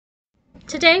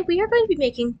Today we are going to be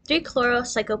making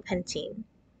 3-chlorocyclopentene.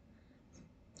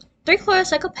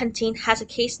 3-chlorocyclopentene has a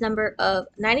case number of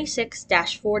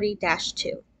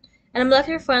 96-40-2 and a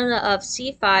molecular formula of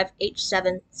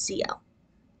C5H7Cl.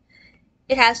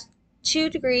 It has 2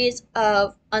 degrees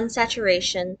of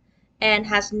unsaturation and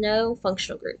has no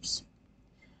functional groups.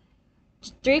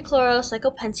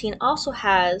 3-chlorocyclopentene also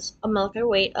has a molecular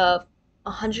weight of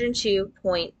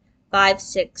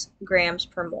 102.56 grams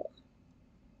per mole.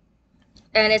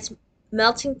 And its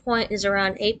melting point is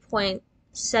around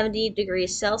 8.70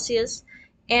 degrees Celsius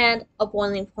and a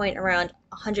boiling point around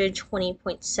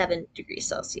 120.7 degrees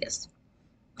Celsius.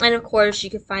 And of course, you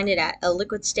can find it at a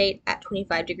liquid state at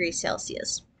 25 degrees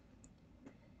Celsius.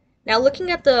 Now,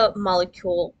 looking at the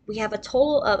molecule, we have a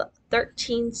total of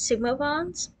 13 sigma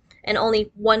bonds and only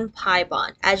 1 pi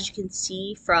bond, as you can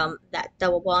see from that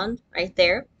double bond right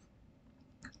there.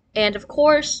 And of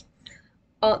course,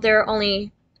 there are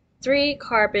only 3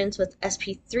 carbons with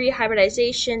sp3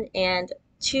 hybridization and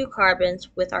 2 carbons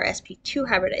with our sp2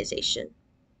 hybridization,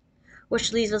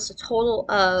 which leaves us a total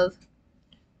of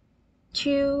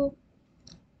 2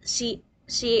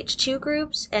 CH2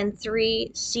 groups and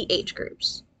 3 CH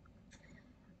groups.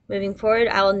 Moving forward,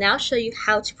 I will now show you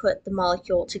how to put the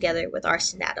molecule together with our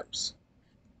Snatoms.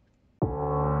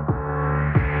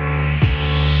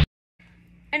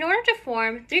 In order to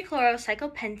form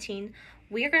 3-chlorocyclopentene,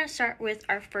 we are going to start with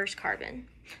our first carbon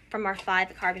from our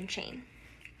 5-carbon chain.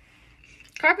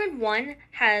 Carbon 1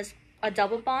 has a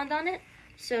double bond on it,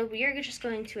 so we are just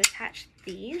going to attach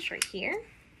these right here.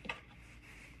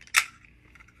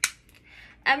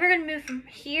 And we're going to move from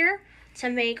here to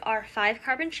make our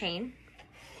 5-carbon chain.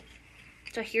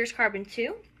 So here's carbon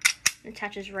 2, it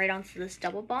attaches right onto this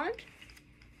double bond.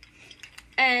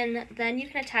 And then you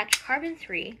can attach carbon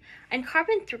 3, and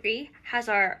carbon 3 has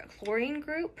our chlorine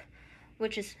group,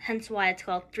 which is hence why it's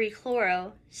called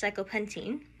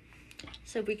 3-chlorocyclopentene.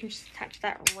 So we can just attach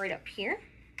that right up here.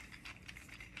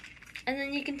 And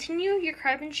then you continue your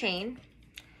carbon chain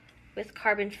with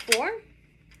carbon 4.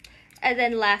 And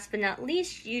then last but not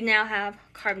least, you now have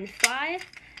carbon 5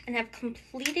 and have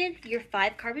completed your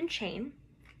 5-carbon chain.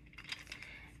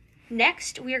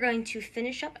 Next, we are going to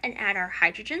finish up and add our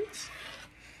hydrogens.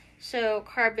 So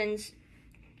carbons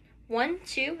 1,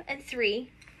 2, and 3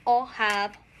 all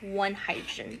have 1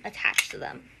 hydrogen attached to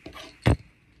them.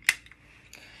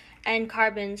 And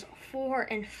carbons 4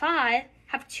 and 5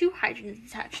 have 2 hydrogens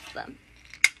attached to them.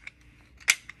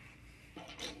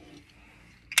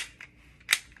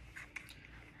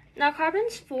 Now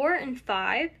carbons 4 and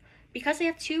 5, because they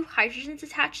have 2 hydrogens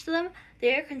attached to them,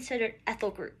 they are considered ethyl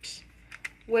groups.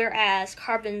 Whereas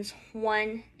carbons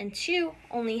 1 and 2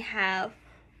 only have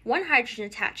 1 hydrogen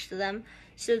attached to them,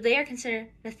 so they are considered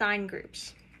methine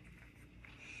groups.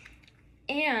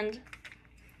 And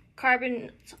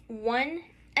carbons 1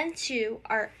 and 2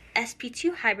 are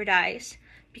sp2 hybridized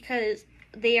because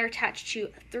they are attached to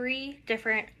 3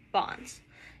 different bonds.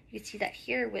 You can see that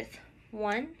here with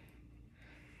 1,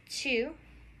 2,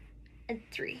 and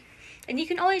 3. And you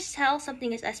can always tell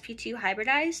something is sp2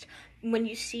 hybridized when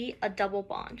you see a double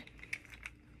bond.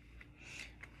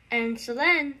 And so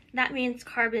then that means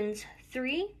carbons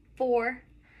 3, 4,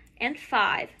 and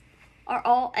 5 are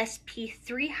all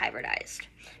sp3 hybridized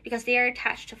because they are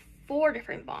attached to 4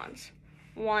 different bonds.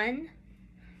 1,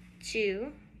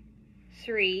 2,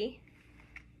 3,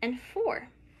 and 4.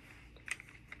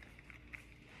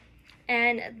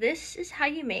 And this is how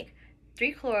you make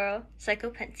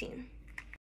 3-chlorocyclopentene.